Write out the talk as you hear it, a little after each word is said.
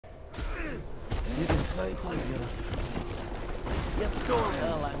disciple, you're a fool. You stole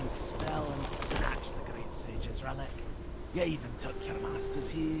Erlang's spell and snatched the great sage's relic. You even took your master's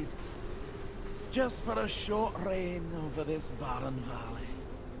heed. Just for a short reign over this barren valley.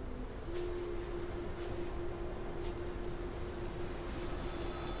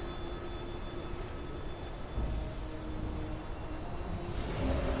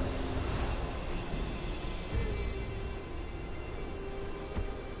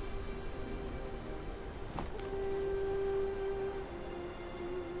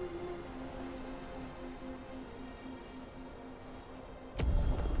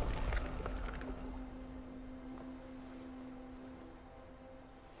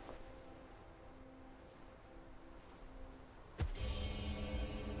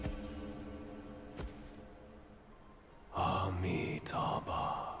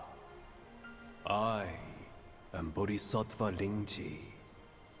 I am Bodhisattva Lingji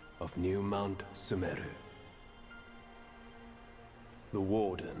of New Mount Sumeru, the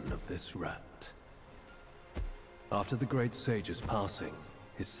warden of this rat. After the great sage's passing,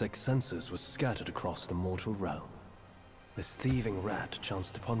 his sixth senses were scattered across the mortal realm. This thieving rat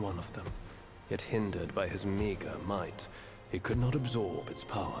chanced upon one of them, yet hindered by his meager might, he could not absorb its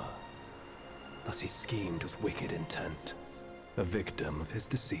power. Thus he schemed with wicked intent. A victim of his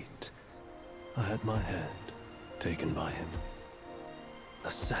deceit, I had my head taken by him.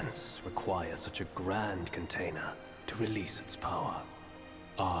 The sense requires such a grand container to release its power.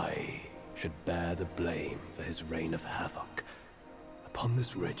 I should bear the blame for his reign of havoc upon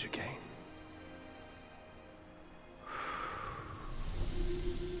this ridge again.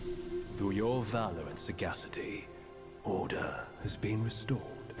 Through your valor and sagacity, order has been restored.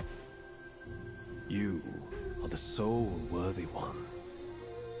 You are the sole worthy one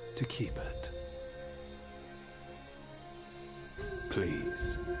to keep it.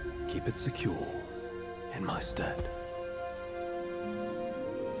 Please, keep it secure in my stead.